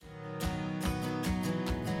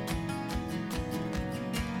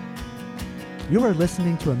You are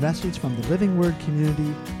listening to a message from the Living Word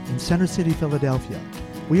community in Center City, Philadelphia.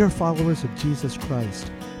 We are followers of Jesus Christ,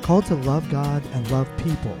 called to love God and love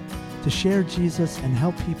people, to share Jesus and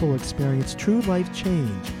help people experience true life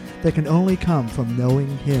change that can only come from knowing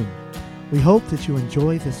Him. We hope that you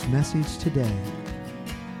enjoy this message today.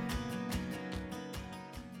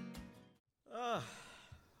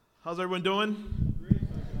 How's everyone doing?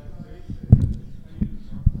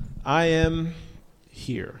 I am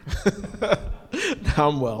here. Now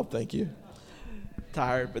I'm well, thank you.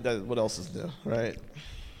 Tired, but what else is new, right?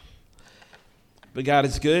 But God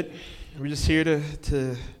is good. We're just here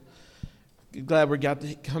to glad we got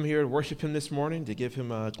to come here to worship Him this morning, to give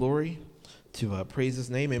Him glory, to praise His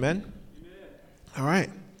name. Amen? Amen. All right.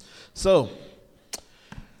 So,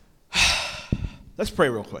 let's pray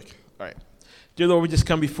real quick. All right. Dear Lord, we just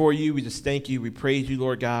come before you. We just thank you. We praise you,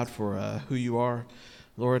 Lord God, for who you are,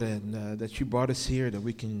 Lord, and that you brought us here, that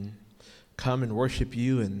we can come and worship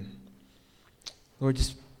you. And, Lord,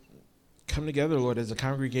 just come together, Lord, as a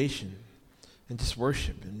congregation and just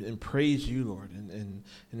worship and praise you, Lord, and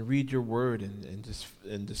read your word and just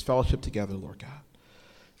fellowship together, Lord God.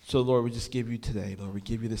 So, Lord, we just give you today, Lord. We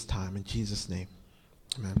give you this time in Jesus' name.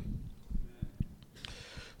 Amen.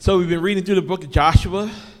 So we've been reading through the book of Joshua.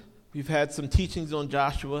 We've had some teachings on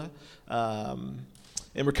Joshua, and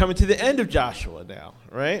we're coming to the end of Joshua now,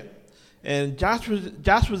 right? And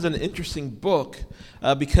Joshua's an interesting book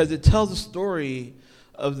because it tells the story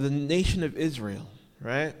of the nation of Israel,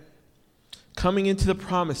 right? Coming into the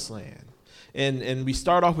promised land. And we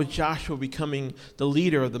start off with Joshua becoming the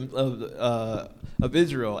leader of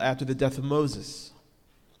Israel after the death of Moses.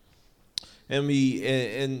 And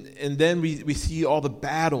then we see all the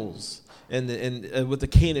battles and with the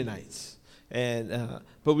Canaanites,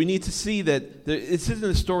 but we need to see that this isn't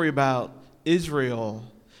a story about Israel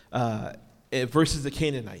versus the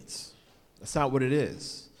Canaanites. That's not what it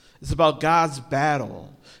is. It's about God's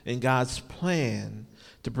battle and God's plan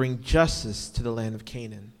to bring justice to the land of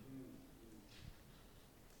Canaan.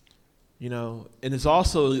 You know, and it's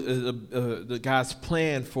also the God's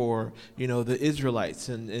plan for, the Israelites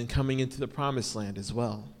and coming into the promised land as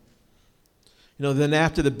well. Then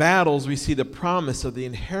after the battles, we see the promise of the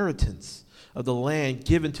inheritance of the land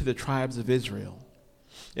given to the tribes of Israel.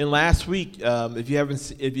 And last week, if you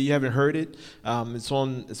haven't heard it, it's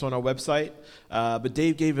on our website. But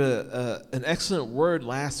Dave gave an excellent word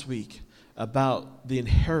last week about the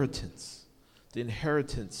inheritance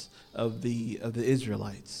of the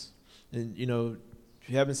Israelites. And if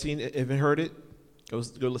you haven't heard it, go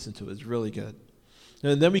listen to it. It's really good.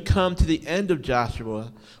 And then we come to the end of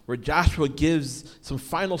Joshua, where Joshua gives some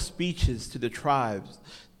final speeches to the tribes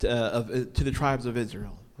of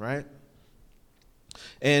Israel, right?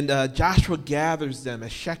 And Joshua gathers them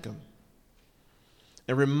at Shechem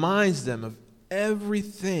and reminds them of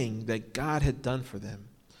everything that God had done for them,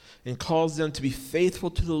 and calls them to be faithful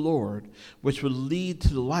to the Lord, which would lead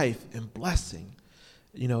to life and blessing,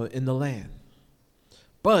 in the land.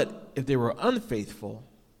 But if they were unfaithful,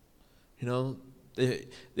 they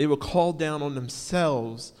will call down on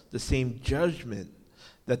themselves the same judgment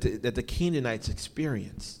that the Canaanites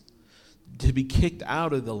experienced, to be kicked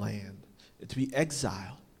out of the land, to be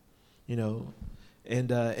exiled,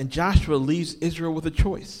 And Joshua leaves Israel with a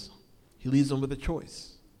choice. He leaves them with a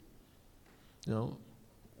choice.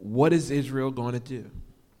 What is Israel going to do?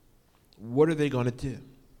 What are they going to do?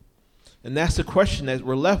 And that's the question that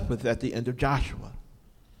we're left with at the end of Joshua.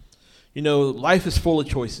 Life is full of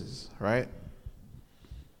choices, right?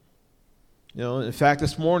 In fact,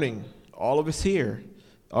 this morning, all of us here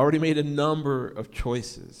already made a number of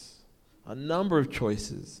choices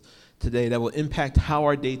today that will impact how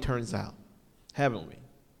our day turns out, haven't we?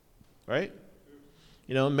 Right?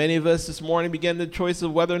 Many of us this morning began the choice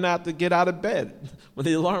of whether or not to get out of bed when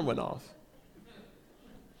the alarm went off.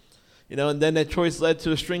 And then that choice led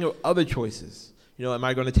to a string of other choices. Am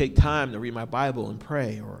I going to take time to read my Bible and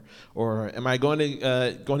pray, or am I going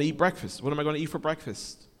to eat breakfast? What am I going to eat for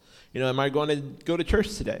breakfast? Am I going to go to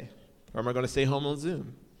church today, or am I going to stay home on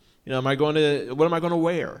Zoom? What am I going to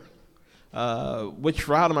wear? Which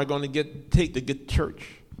route am I going to take to get to church?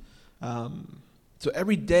 So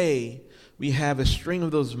every day we have a string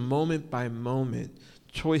of those moment by moment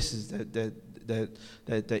choices that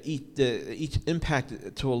each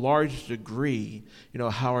impact to a large degree,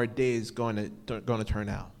 how our day is going to turn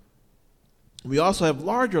out. We also have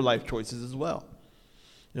larger life choices as well,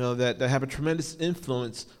 that have a tremendous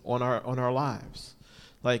influence on our lives.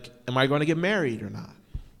 Like, am I going to get married or not?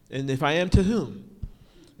 And if I am, to whom?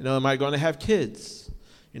 Am I going to have kids?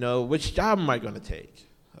 Which job am I going to take?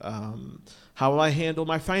 How will I handle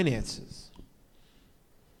my finances?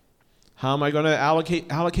 How am I going to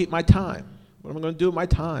allocate my time? What am I going to do with my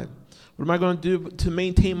time? What am I going to do to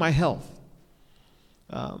maintain my health?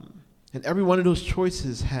 And every one of those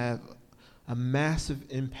choices have a massive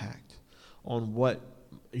impact on what,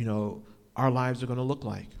 our lives are going to look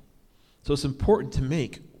like. So it's important to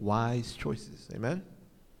make wise choices. Amen?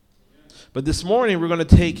 But this morning we're going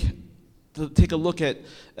to take a look at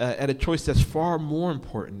a choice that's far more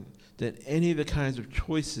important than any of the kinds of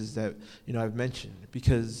choices that I've mentioned,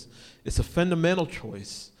 because it's a fundamental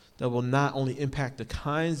choice that will not only impact the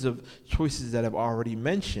kinds of choices that I've already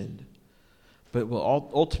mentioned, but will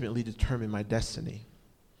ultimately determine my destiny.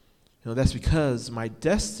 That's because my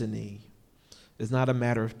destiny is not a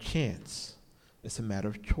matter of chance. It's a matter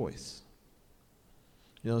of choice.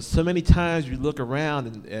 So many times we look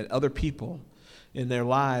around at other people in their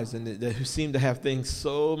lives and who seem to have things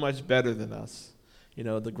so much better than us.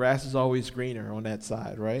 The grass is always greener on that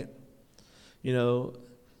side, right? And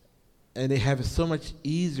they have it so much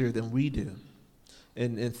easier than we do.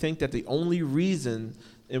 And think that the only reason,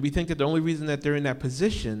 that they're in that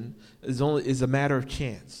position is a matter of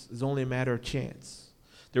chance. It's only a matter of chance.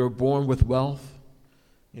 They were born with wealth.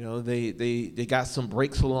 They got some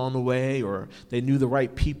breaks along the way, or they knew the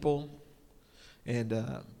right people.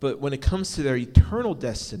 But when it comes to their eternal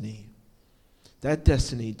destiny, that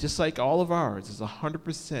destiny, just like all of ours, is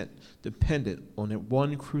 100% dependent on that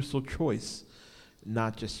one crucial choice,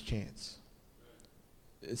 not just chance.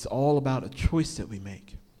 It's all about a choice that we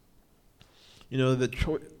make. The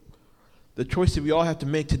choice that we all have to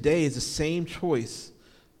make today is the same choice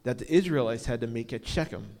that the Israelites had to make at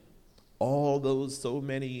Shechem so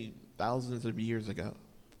many thousands of years ago.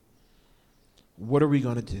 What are we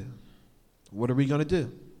going to do? What are we going to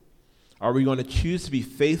do? Are we going to choose to be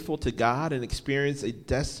faithful to God and experience a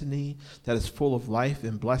destiny that is full of life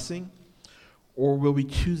and blessing? Or will we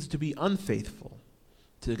choose to be unfaithful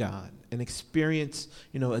to God and experience,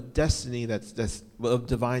 a destiny that's of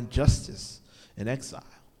divine justice and exile?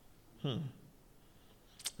 Now,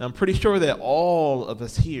 I'm pretty sure that all of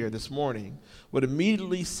us here this morning would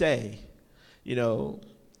immediately say,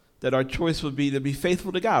 that our choice would be to be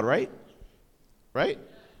faithful to God, right? Right?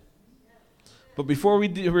 But before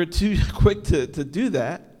we're too quick to do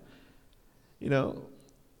that,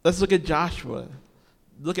 let's look at Joshua.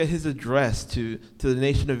 Look at his address to the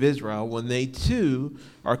nation of Israel when they too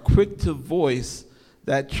are quick to voice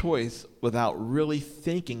that choice without really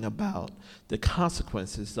thinking about the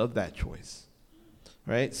consequences of that choice.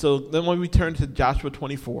 Right? So then when we turn to Joshua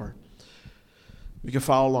 24, we can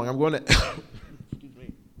follow along. I'm going to excuse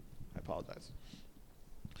me. I apologize.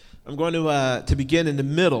 I'm going to begin in the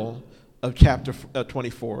middle of chapter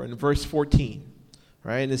 24 in verse 14.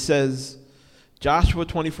 Right? And it says, Joshua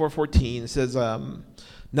 24:14, it says,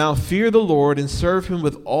 now fear the Lord and serve him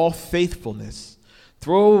with all faithfulness.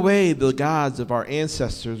 Throw away the gods of our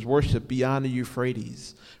ancestors worshipped beyond the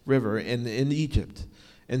Euphrates River and in Egypt,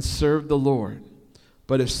 and serve the Lord.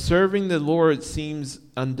 But if serving the Lord seems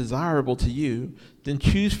undesirable to you, then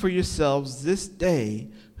choose for yourselves this day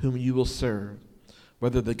whom you will serve,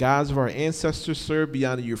 whether the gods of our ancestors served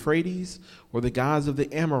beyond the Euphrates or the gods of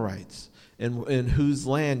the Amorites in whose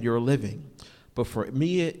land you're living. But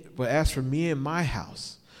as for me and my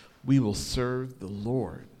house, we will serve the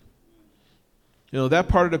Lord. That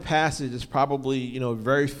part of the passage is probably,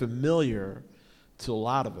 very familiar to a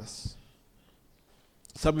lot of us.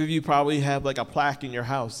 Some of you probably have like a plaque in your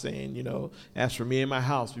house saying, as for me and my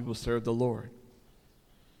house, we will serve the Lord.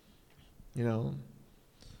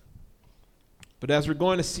 But as we're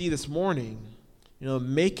going to see this morning,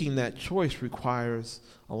 making that choice requires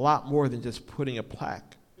a lot more than just putting a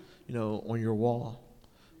plaque, on your wall,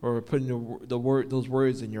 or putting those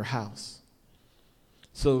words in your house.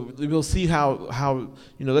 So we'll see how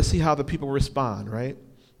let's see how the people respond, right,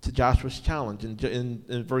 to Joshua's challenge.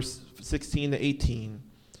 In verse 16 to 18,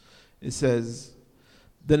 it says,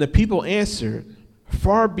 then the people answered,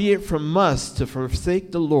 far be it from us to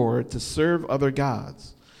forsake the Lord to serve other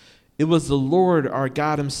gods. It was the Lord our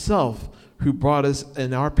God himself who brought us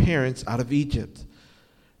and our parents out of Egypt,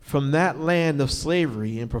 from that land of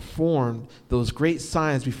slavery, and performed those great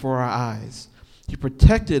signs before our eyes. He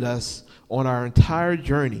protected us on our entire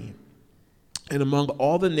journey and among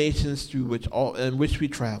all the nations through which we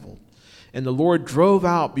traveled. And the Lord drove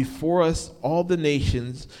out before us all the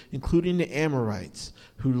nations, including the Amorites,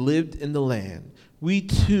 who lived in the land. We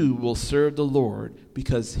too will serve the Lord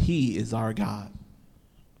because he is our God.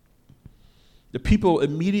 The people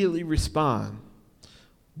immediately respond,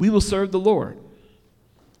 we will serve the Lord.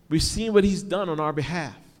 We've seen what he's done on our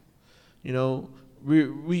behalf. We're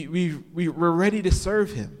ready to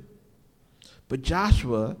serve him. But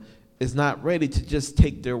Joshua is not ready to just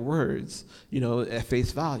take their words, at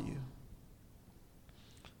face value.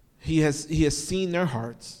 He has seen their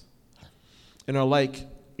hearts and are like,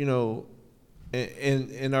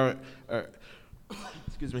 and are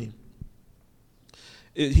excuse me.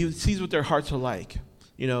 He sees what their hearts are like,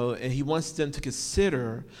 and he wants them to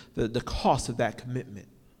consider the cost of that commitment.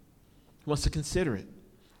 He wants to consider it.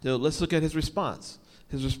 So let's look at his response.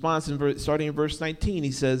 His response, starting in verse 19,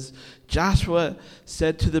 he says, Joshua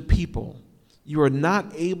said to the people, "You are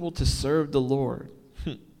not able to serve the Lord."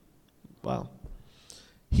 Wow.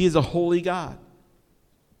 He is a holy God.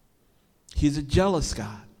 He is a jealous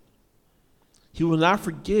God. He will not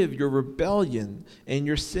forgive your rebellion and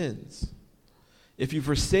your sins. If you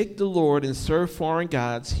forsake the Lord and serve foreign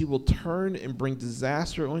gods, he will turn and bring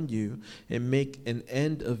disaster on you and make an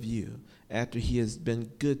end of you after he has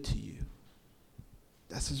been good to you.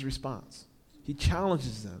 That's his response. He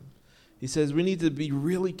challenges them. He says we need to be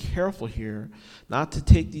really careful here not to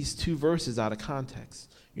take these two verses out of context.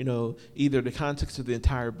 Either the context of the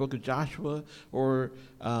entire book of Joshua or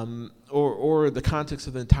the context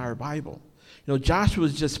of the entire Bible. Joshua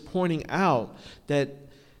is just pointing out that,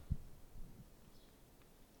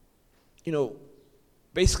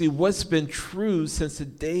 basically what's been true since the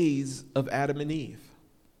days of Adam and Eve.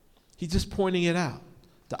 He's just pointing it out,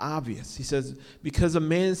 the obvious. He says, because of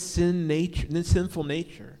man's sinful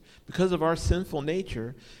nature, because of our sinful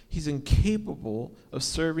nature, he's incapable of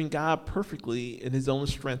serving God perfectly in his own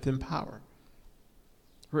strength and power.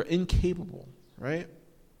 We're incapable, right?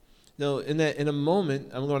 In a moment,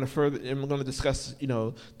 I'm going to discuss,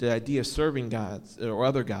 the idea of serving gods or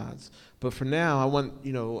other gods. But for now, I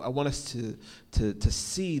want us to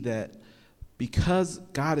see that because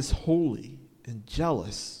God is holy and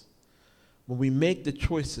jealous, when we make the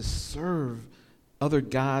choice to serve other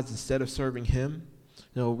gods instead of serving him,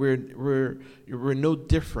 we're no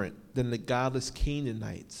different than the godless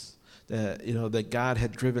Canaanites that God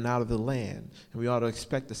had driven out of the land, and we ought to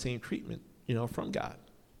expect the same treatment, from God.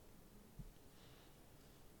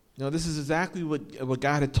 This is exactly what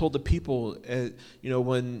God had told the people,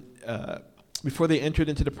 when before they entered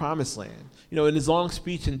into the promised land. In his long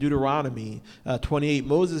speech in Deuteronomy 28,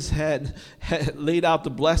 Moses had laid out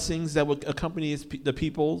the blessings that would accompany the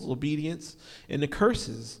people's obedience and the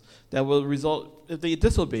curses that will result if they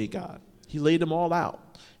disobeyed God. He laid them all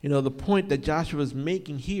out. The point that Joshua is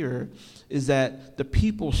making here is that the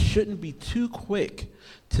people shouldn't be too quick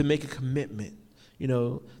to make a commitment,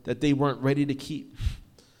 that they weren't ready to keep.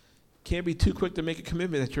 Can't be too quick to make a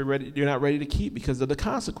commitment that you're not ready to keep because of the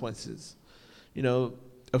consequences,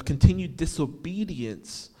 of continued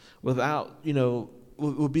disobedience without,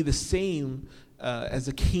 will be the same as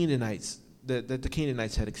the Canaanites that the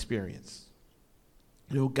Canaanites had experienced.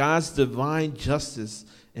 God's divine justice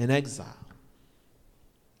and exile.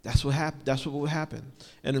 That's what happened. That's what will happen.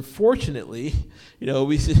 And unfortunately,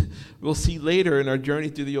 we'll see later in our journey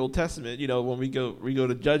through the Old Testament, when we go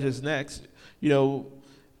to Judges next,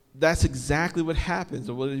 that's exactly what happens,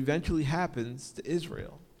 or what eventually happens to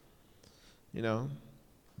Israel.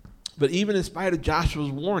 But even in spite of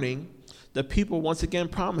Joshua's warning, the people once again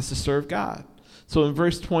promised to serve God. So in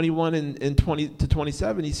verse 21 and 20 to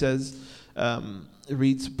 27, he says, it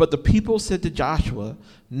reads, "But the people said to Joshua,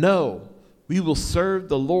 'No, we will serve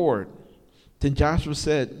the Lord.' Then Joshua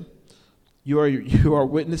said, 'You are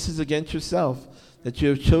witnesses against yourself that you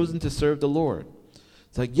have chosen to serve the Lord.'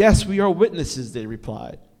 It's like, 'Yes, we are witnesses,' they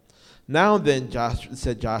replied. 'Now then,'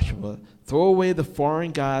 said Joshua, 'throw away the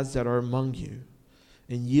foreign gods that are among you,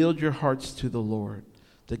 and yield your hearts to the Lord,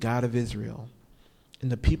 the God of Israel.'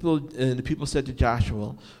 And the people said to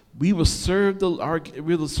Joshua, 'We will serve the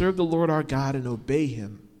Lord our God and obey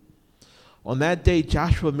him.' On that day,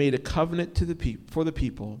 Joshua made a covenant for the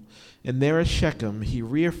people, and there at Shechem he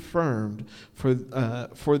reaffirmed for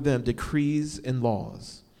them decrees and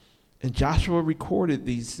laws. And Joshua recorded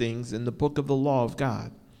these things in the book of the law of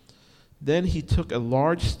God. Then he took a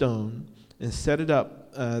large stone and set it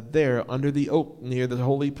up there under the oak near the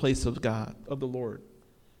holy place of God, of the Lord.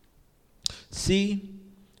 'See,'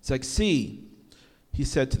 he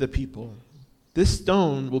said to the people, 'this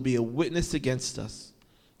stone will be a witness against us.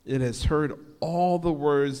 It has heard all the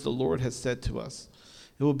words the Lord has said to us.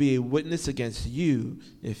 It will be a witness against you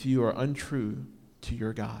if you are untrue to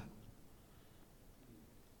your God.'"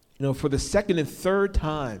 For the second and third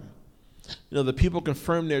time, the people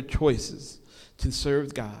confirm their choices to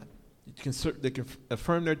serve God. They can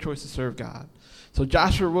affirm their choice to serve God. So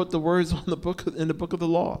Joshua wrote the words in the book of the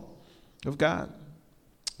law of God,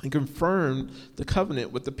 and confirmed the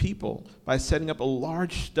covenant with the people by setting up a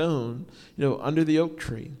large stone, under the oak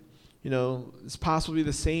tree, It's possibly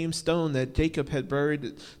the same stone that Jacob had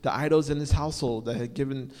buried the idols in his household that had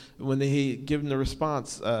given, when they had given the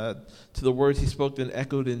response to the words he spoke and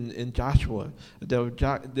echoed in Joshua.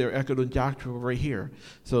 They're echoed in Joshua right here.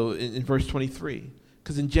 So in verse 23.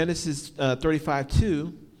 Because in Genesis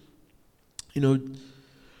 35:2,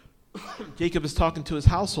 Jacob is talking to his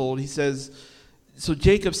household. He says, so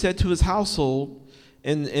Jacob said to his household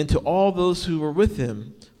and to all those who were with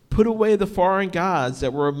him, put away the foreign gods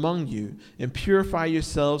that were among you, and purify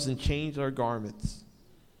yourselves and change our garments.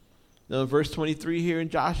 Now, in verse 23 here in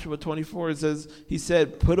Joshua 24, it says, he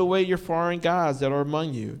said, put away your foreign gods that are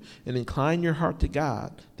among you, and incline your heart to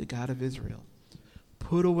God, the God of Israel.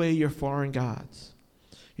 Put away your foreign gods.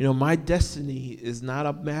 My destiny is not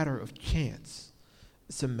a matter of chance.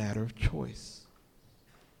 It's a matter of choice.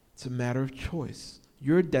 It's a matter of choice.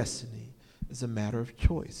 Your destiny is a matter of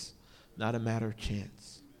choice, not a matter of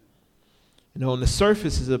chance. On the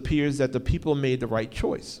surface, it appears that the people made the right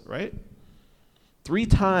choice, right? 3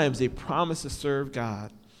 times they promised to serve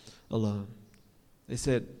God alone. They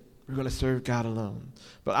said, we're going to serve God alone.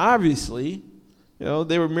 But obviously,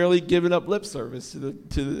 they were merely giving up lip service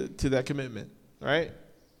to that commitment, right?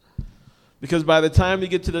 Because by the time we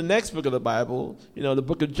get to the next book of the Bible, the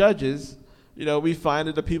book of Judges, we find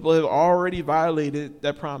that the people have already violated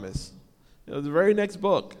that promise. The very next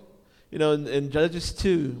book, in Judges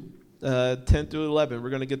 2, 10 through 11. We're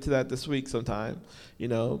going to get to that this week sometime,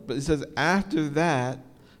 But it says, after that,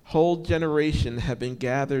 whole generation had been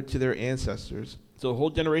gathered to their ancestors. So a whole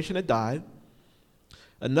generation had died.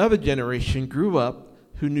 Another generation grew up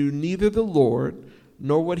who knew neither the Lord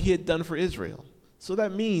nor what he had done for Israel. So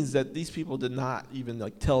that means that these people did not even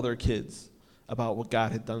tell their kids about what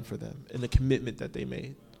God had done for them and the commitment that they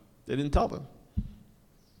made. They didn't tell them.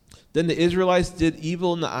 Then the Israelites did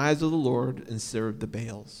evil in the eyes of the Lord and served the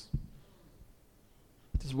Baals.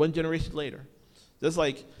 Just one generation later. Just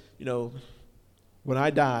like, when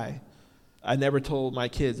I die, I never told my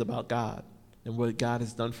kids about God and what God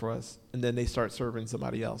has done for us, and then they start serving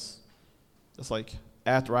somebody else. It's like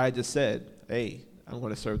after I just said, hey, I'm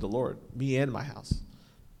going to serve the Lord, me and my house.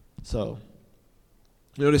 So,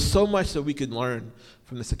 there's so much that we could learn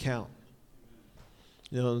from this account.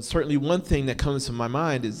 Certainly one thing that comes to my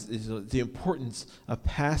mind is the importance of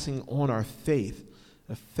passing on our faith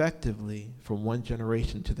effectively from one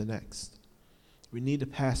generation to the next. We need to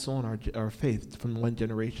pass on our faith from one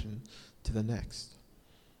generation to the next.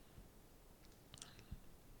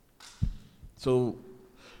 So,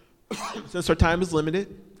 since our time is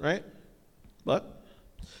limited, right? But,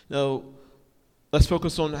 let's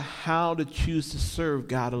focus on how to choose to serve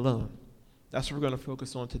God alone. That's what we're going to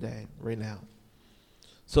focus on today, right now.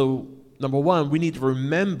 So, number one, we need to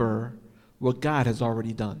remember what God has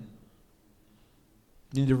already done.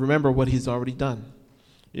 You need to remember what he's already done.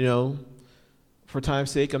 For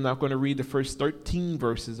time's sake, I'm not going to read the first 13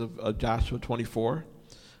 verses of Joshua 24,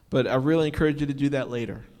 but I really encourage you to do that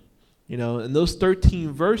later. In those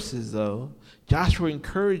 13 verses, though, Joshua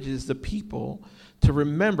encourages the people to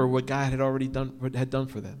remember what God had already done, what had done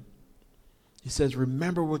for them. He says,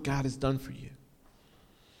 remember what God has done for you.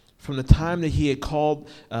 From the time that he had called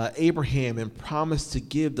Abraham and promised to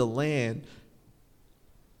give the land,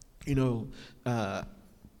 that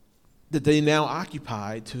they now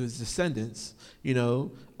occupy to his descendants,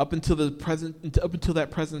 up until that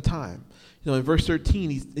present time. In verse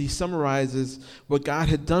 13, he summarizes what God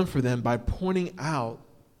had done for them by pointing out,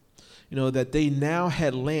 that they now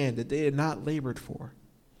had land that they had not labored for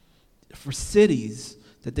cities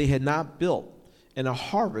that they had not built, and a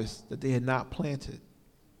harvest that they had not planted.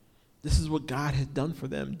 This is what God had done for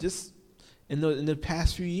them just in the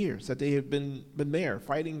past few years that they have been there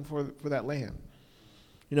fighting for that land.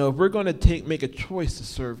 If we're going to make a choice to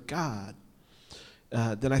serve God,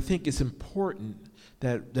 then I think it's important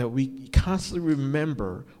that we constantly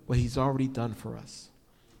remember what he's already done for us.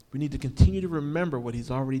 We need to continue to remember what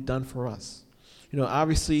he's already done for us.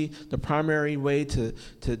 Obviously, the primary way to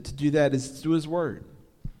do that is through his word.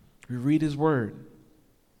 We read his word.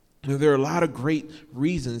 There are a lot of great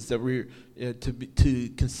reasons that we're to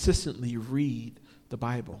consistently read the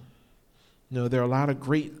Bible. There are a lot of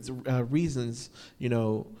great reasons,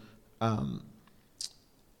 and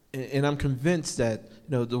I'm convinced that,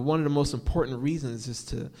 one of the most important reasons is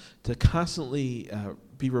to constantly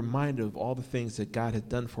be reminded of all the things that God had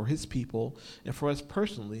done for his people and for us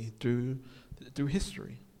personally through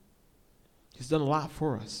history. He's done a lot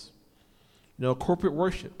for us. Corporate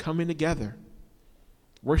worship, coming together,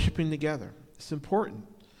 worshiping together. It's important,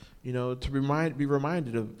 to be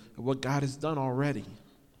reminded of what God has done already.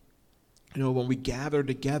 When we gather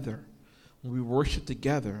together, when we worship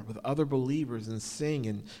together with other believers and sing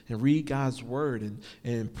and read God's word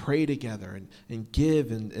and pray together and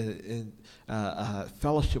give and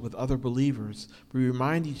fellowship with other believers, we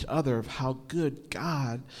remind each other of how good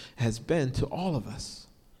God has been to all of us.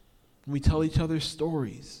 When we tell each other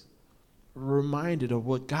stories, we're reminded of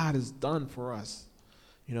what God has done for us,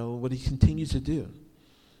 what he continues to do.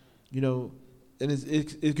 And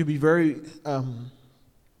it could be very...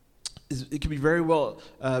 it can be very well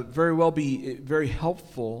be very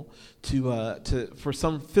helpful for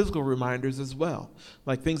some physical reminders as well,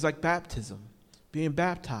 like things like baptism. Being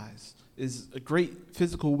baptized is a great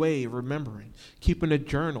physical way of remembering. Keeping a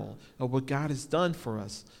journal of what God has done for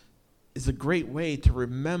us is a great way to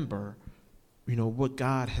remember, what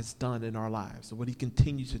God has done in our lives and what he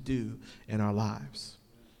continues to do in our lives.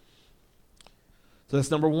 So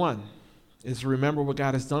that's number one, is to remember what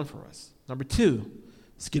God has done for us. Number two,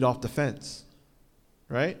 let's get off the fence,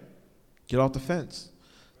 right? Get off the fence.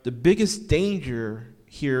 The biggest danger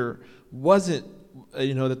here wasn't,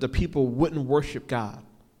 that the people wouldn't worship God.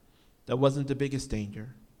 That wasn't the biggest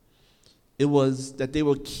danger. It was that they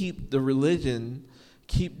would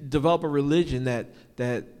develop a religion that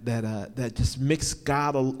just mixed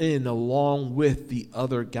God in along with the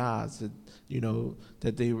other gods that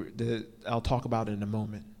I'll talk about in a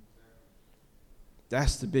moment.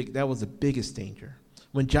 That was the biggest danger.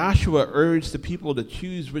 When Joshua urged the people to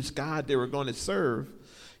choose which God they were going to serve,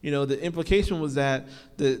 the implication was that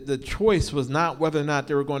the choice was not whether or not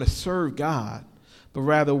they were going to serve God, but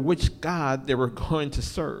rather which God they were going to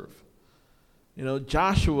serve.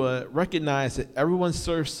 Joshua recognized that everyone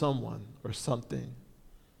serves someone or something.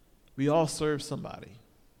 We all serve somebody.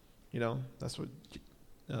 That's what,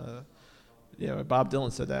 Bob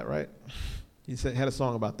Dylan said that, right? He had a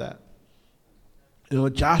song about that.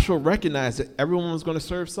 Joshua recognized that everyone was going to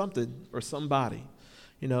serve something or somebody.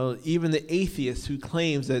 Even the atheist who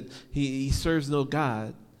claims that he serves no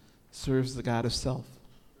God, serves the God of self.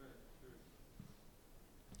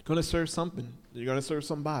 You're going to serve something. You're going to serve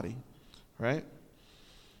somebody, right?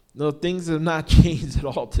 No, things have not changed at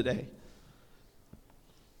all today.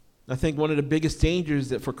 I think one of the biggest dangers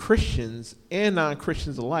that for Christians and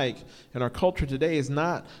non-Christians alike in our culture today is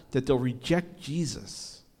not that they'll reject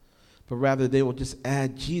Jesus, but rather they will just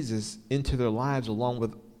add Jesus into their lives along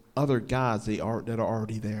with other gods that are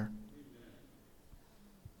already there.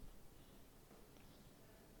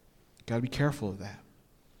 Got to be careful of that.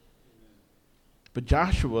 But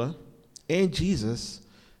Joshua and Jesus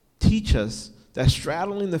teach us that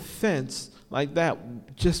straddling the fence like that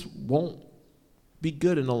just won't be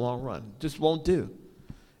good in the long run. Just won't do.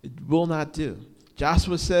 It will not do.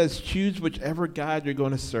 Joshua says, choose whichever God you're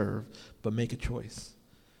going to serve, but make a choice.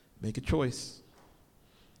 Make a choice.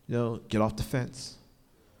 Get off the fence.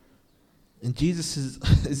 And Jesus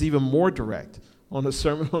is even more direct on the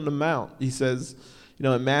Sermon on the Mount. He says,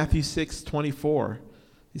 in Matthew 6:24,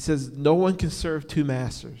 he says, no one can serve two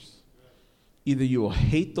masters. Either you will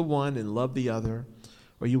hate the one and love the other,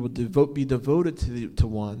 or you will be devoted to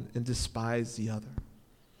one and despise the other.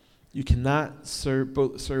 You cannot serve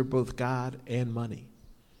both God and money.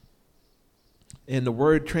 And the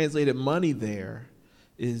word translated money there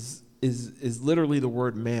is literally the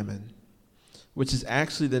word mammon, which is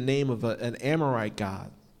actually the name of an Amorite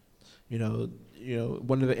god.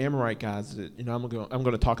 One of the Amorite gods that, I'm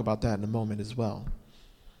going to talk about that in a moment as well.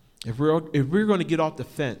 If we're going to get off the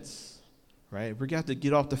fence, right? If we got to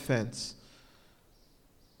get off the fence,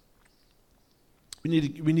 we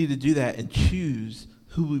need to do that and choose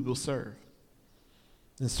who we will serve.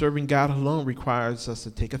 And serving God alone requires us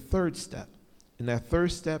to take a third step. And that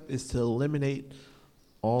third step is to eliminate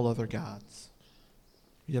all other gods.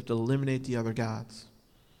 You have to eliminate the other gods.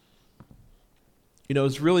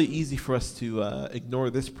 It's really easy for us to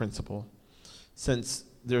ignore this principle, since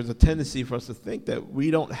there's a tendency for us to think that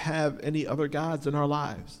we don't have any other gods in our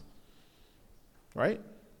lives. Right?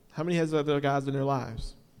 How many has other gods in their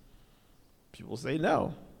lives? People say,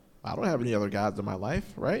 no, I don't have any other gods in my life,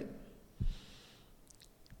 right?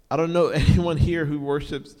 I don't know anyone here who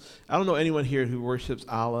worships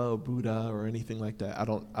Allah or Buddha or anything like that. I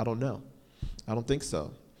don't know. I don't think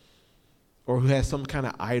so. Or who has some kind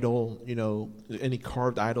of idol, any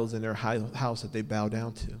carved idols in their house that they bow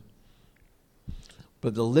down to.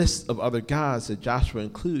 But the list of other gods that Joshua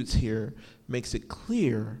includes here makes it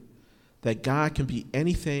clear that God can be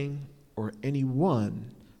anything or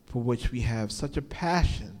anyone for which we have such a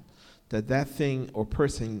passion that thing or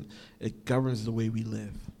person, it governs the way we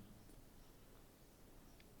live.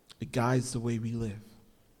 It guides the way we live.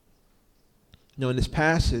 In this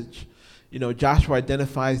passage, Joshua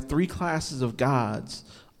identifies three classes of gods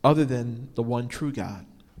other than the one true God.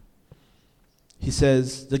 He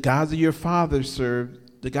says, the gods your father served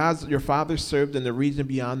in the region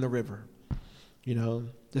beyond the river.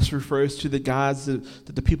 This refers to the gods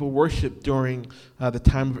that the people worshiped during the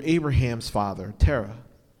time of Abraham's father, Terah.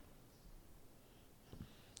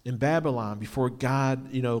 In Babylon, before God,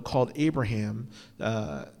 called Abraham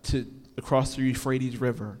to across the Euphrates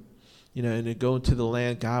River, and to go into the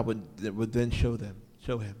land God would then show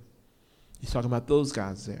him. He's talking about those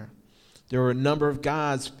gods there. There were a number of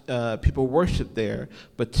gods people worshipped there,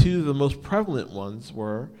 but two of the most prevalent ones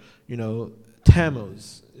were,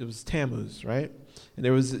 Tammuz. It was Tammuz, right? And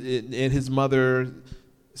there was and his mother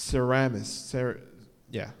Semiramis,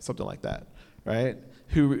 something like that, right?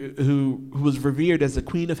 Who was revered as the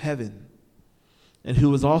queen of heaven, and who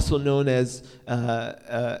was also known as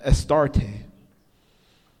Astarte,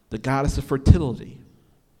 the goddess of fertility.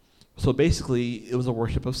 So basically, it was a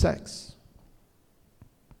worship of sex.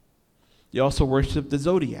 They also worshiped the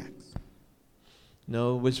zodiacs,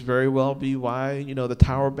 which very well be why, the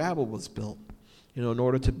Tower of Babel was built, in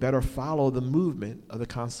order to better follow the movement of the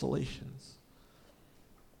constellations.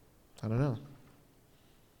 I don't know.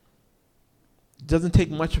 It doesn't take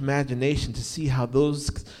much imagination to see how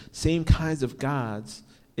those same kinds of gods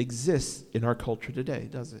exist in our culture today,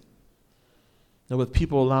 does it? Now, with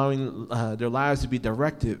people allowing their lives to be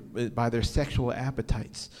directed by their sexual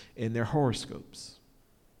appetites and their horoscopes.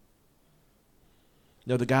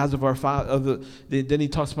 The gods of our father. Then he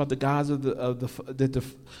talks about the gods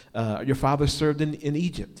that your father served in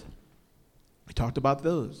Egypt. We talked about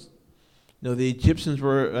those. The Egyptians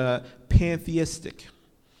were pantheistic,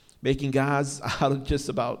 making gods out of just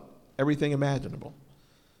about everything imaginable.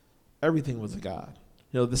 Everything was a god.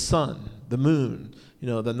 The sun, the moon,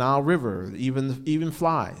 the Nile River, even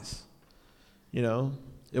flies. And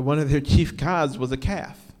one of their chief gods was a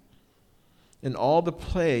calf. And all the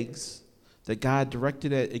plagues that God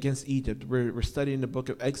directed against Egypt. We're studying the book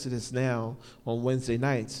of Exodus now on Wednesday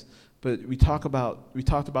nights, but we talked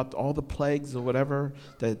about all the plagues or whatever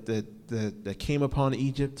that came upon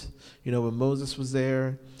Egypt. When Moses was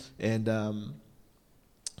there, and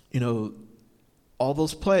all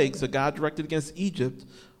those plagues that God directed against Egypt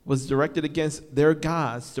was directed against their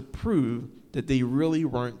gods to prove that they really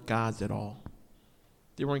weren't gods at all.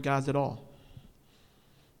 They weren't gods at all.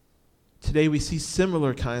 Today we see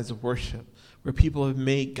similar kinds of worship where people have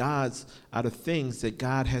made gods out of things that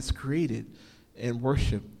God has created and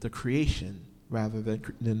worship the creation rather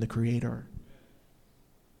than the creator.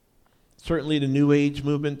 Certainly the New Age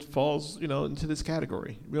movement falls, into this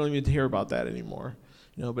category. We don't even hear about that anymore,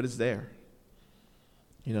 but it's there.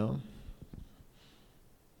 Then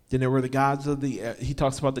there were the gods he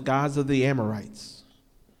talks about the gods of the Amorites.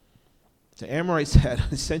 The Amorites had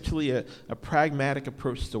essentially a pragmatic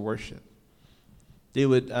approach to worship. They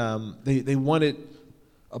wanted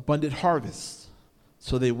abundant harvests,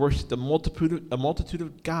 so they worshipped a multitude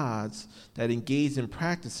of gods that engaged in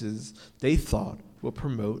practices they thought would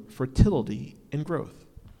promote fertility and growth.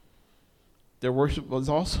 Their worship was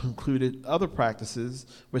also included other practices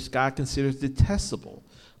which God considers detestable,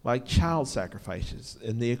 like child sacrifices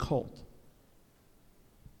and the occult.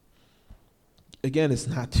 Again, it's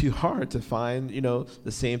not too hard to find,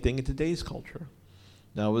 the same thing in today's culture.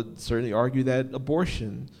 Now, I would certainly argue that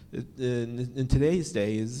abortion in today's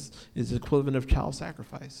day is the equivalent of child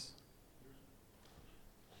sacrifice.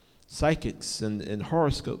 Psychics and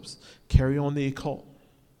horoscopes carry on the occult.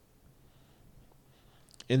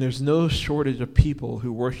 And there's no shortage of people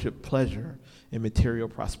who worship pleasure and material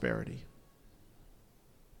prosperity.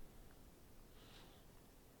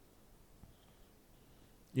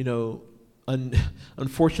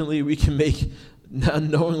 Unfortunately, we can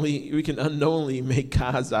unknowingly make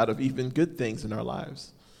gods out of even good things in our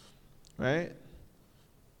lives, right?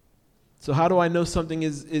 So how do I know something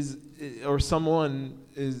someone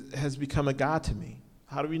has become a god to me?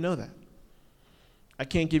 How do we know that? I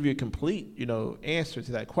can't give you a complete, answer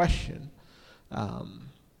to that question.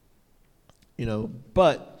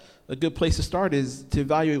 But a good place to start is to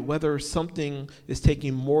evaluate whether something is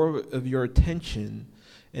taking more of your attention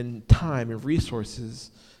and time and resources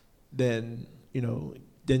than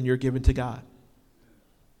you're given to God.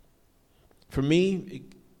 For me,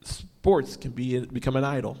 sports can become an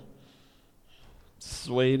idol. It's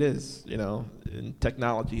the way it is, in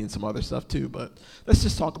technology and some other stuff too. But let's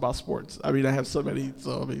just talk about sports. I have so many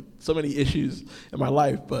issues in my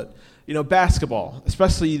life. But basketball,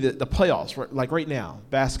 especially the playoffs, like right now,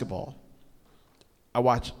 basketball. I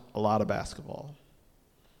watch a lot of basketball.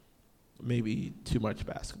 Maybe too much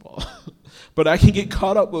basketball. But I can get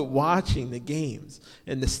caught up with watching the games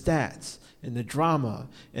and the stats and the drama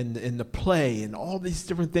and the play and all these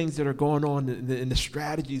different things that are going on and the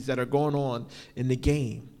strategies that are going on in the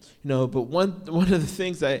game. But one of the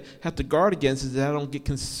things I have to guard against is that I don't get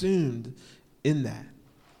consumed in that.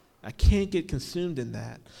 I can't get consumed in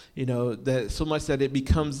that, that so much that it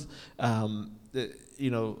becomes,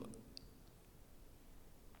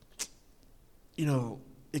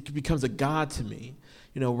 it becomes a god to me,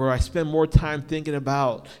 where I spend more time thinking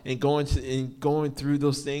about and going through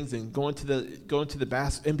those things and going to the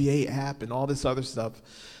NBA app and all this other stuff,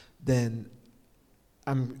 then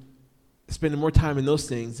I'm spending more time in those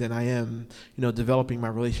things than I am, developing my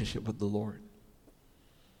relationship with the Lord.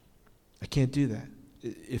 I can't do that.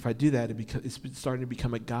 If I do that, it's starting to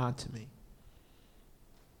become a god to me.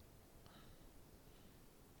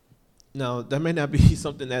 Now, that may not be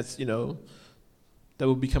something that's, that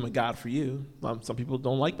will become a god for you. Some people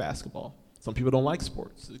don't like basketball. Some people don't like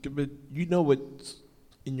sports. But you know what's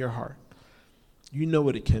in your heart. You know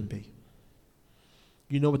what it can be.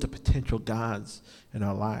 You know what the potential gods in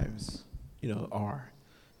our lives, are.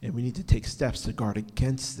 And we need to take steps to guard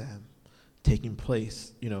against them taking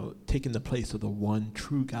the place of the one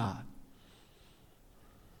true God.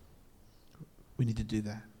 We need to do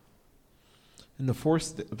that. And the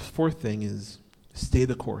fourth thing is stay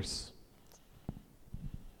the course.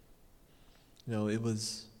 It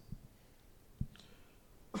was,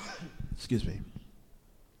 excuse me,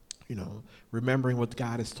 remembering what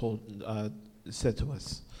God has said to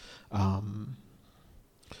us.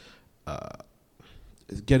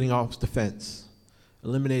 Getting off the fence,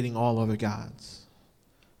 eliminating all other gods.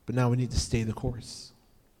 But now we need to stay the course.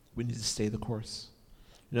 We need to stay the course.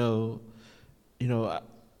 I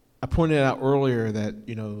pointed out earlier that,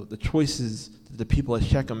 the choices that the people at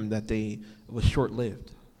Shechem, it was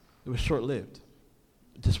short-lived. It was short-lived.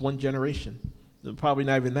 Just one generation. Probably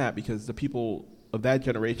not even that, because the people of that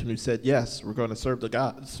generation who said, yes, we're going to serve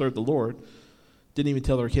the Lord, didn't even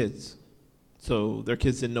tell their kids. So their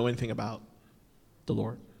kids didn't know anything about the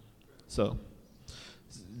Lord. So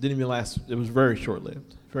it didn't even last. It was very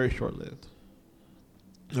short-lived. Very short-lived.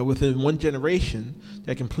 Within one generation,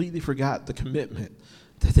 they completely forgot the commitment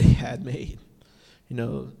that they had made.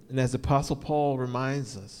 And as Apostle Paul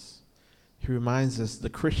reminds us, he reminds us the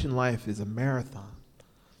Christian life is a marathon,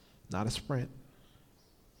 not a sprint.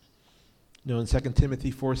 In 2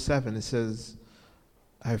 Timothy 4:7, it says,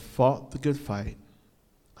 I have fought the good fight.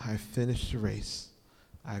 I have finished the race.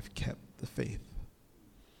 I have kept the faith.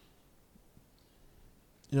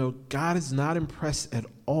 God is not impressed at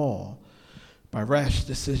all by rash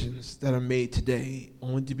decisions that are made today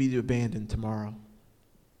only to be abandoned tomorrow.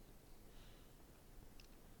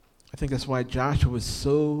 I think that's why Joshua was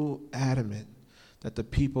so adamant that the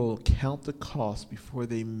people count the cost before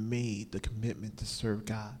they made the commitment to serve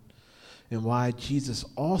God. And why Jesus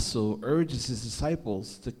also urges his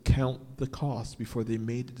disciples to count the cost before they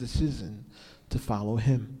made the decision to follow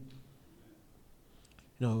him.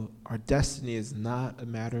 Our destiny is not a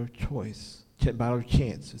matter of choice, a matter of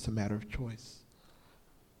chance. It's a matter of choice.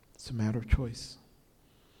 It's a matter of choice.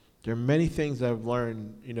 There are many things I've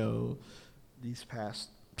learned, these past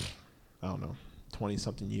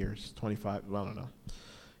 20-something years, 25, I don't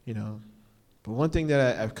know. But one thing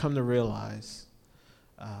that I've come to realize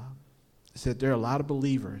is that there are a lot of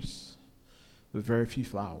believers with very few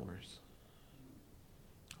followers.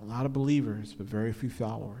 A lot of believers with very few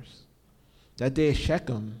followers. That day at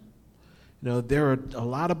Shechem, there were a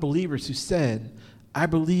lot of believers who said, I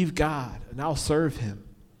believe God and I'll serve him.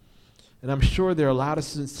 And I'm sure there are a lot of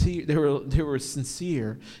they were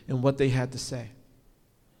sincere in what they had to say.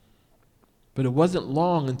 But it wasn't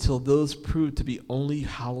long until those proved to be only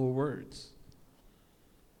hollow words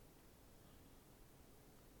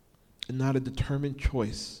and not a determined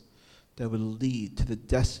choice that would lead to the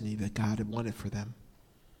destiny that God had wanted for them.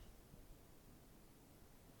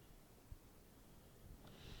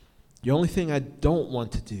 The only thing I don't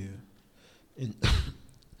want to do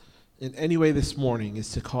in any way this morning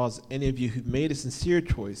is to cause any of you who've made a sincere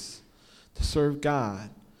choice to serve God,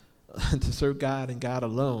 and God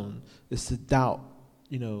alone, is to doubt,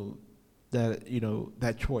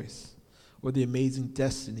 that choice or the amazing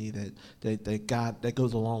destiny that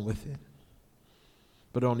goes along with it.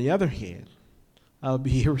 But on the other hand, I would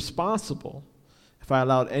be irresponsible if I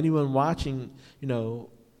allowed anyone watching,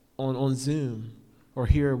 on Zoom or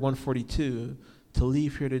here at 142 to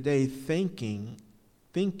leave here today thinking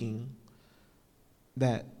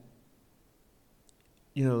that,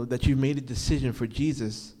 that you made a decision for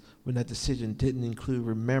Jesus when that decision didn't include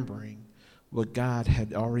remembering what God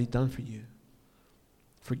had already done for you.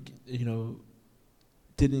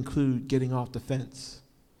 Didn't include getting off the fence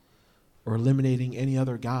or eliminating any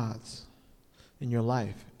other gods. in your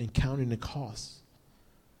life and counting the costs,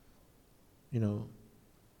 so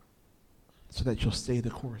that you'll stay the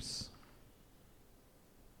course.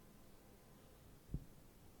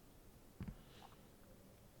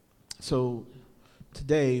 So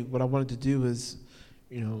today, what I wanted to do is,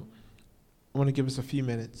 I want to give us a few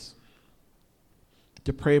minutes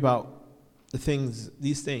to pray about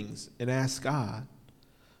these things, and ask God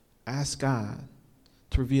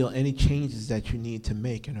to reveal any changes that you need to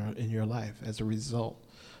make in your life as a result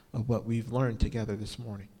of what we've learned together this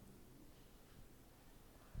morning.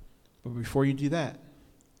 But before you do that,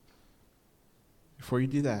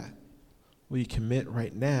 will you commit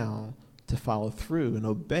right now to follow through and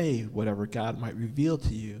obey whatever God might reveal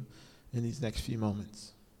to you in these next few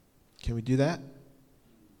moments? Can we do that?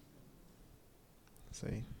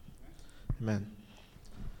 Say amen.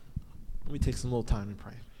 Let me take some little time and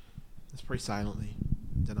pray. Let's pray silently,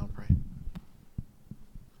 then I'll pray.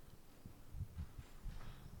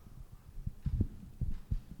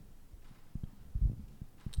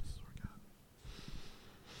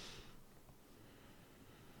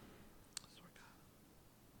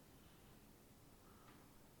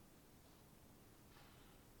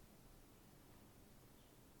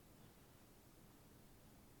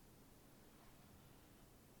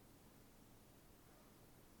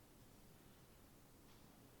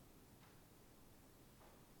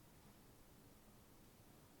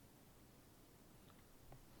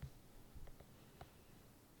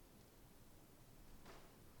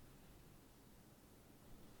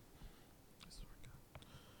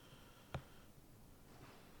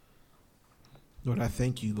 Lord, I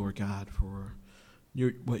thank you, Lord God, for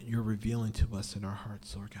what you're revealing to us in our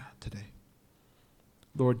hearts, Lord God, today.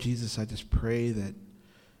 Lord Jesus, I just pray that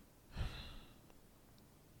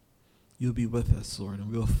you'll be with us, Lord,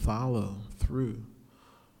 and we'll follow through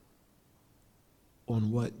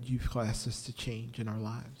on what you've asked us to change in our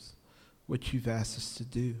lives, what you've asked us to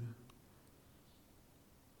do,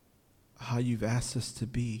 how you've asked us to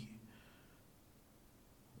be,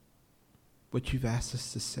 what you've asked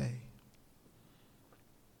us to say.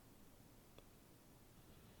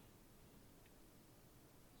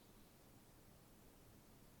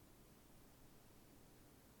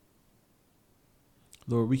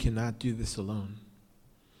 Lord, we cannot do this alone.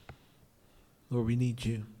 Lord, we need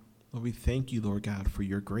you. Lord, we thank you, Lord God, for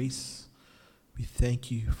your grace. We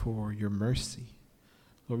thank you for your mercy.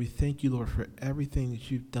 Lord, we thank you, Lord, for everything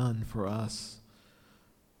that you've done for us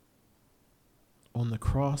on the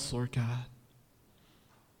cross, Lord God,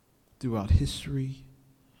 throughout history,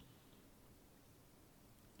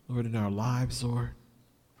 Lord, in our lives, Lord,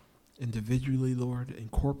 individually, Lord,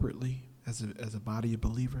 and corporately as a body of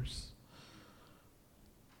believers.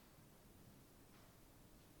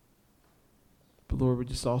 But Lord, we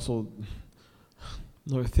just also,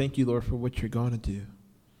 Lord, thank you, Lord, for what you're going to do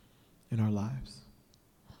in our lives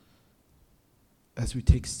as we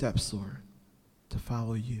take steps, Lord, to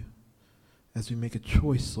follow you, as we make a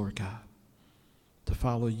choice, Lord God, to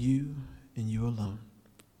follow you and you alone.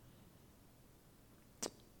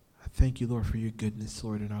 I thank you, Lord, for your goodness,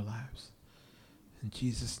 Lord, in our lives. In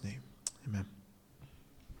Jesus' name, amen.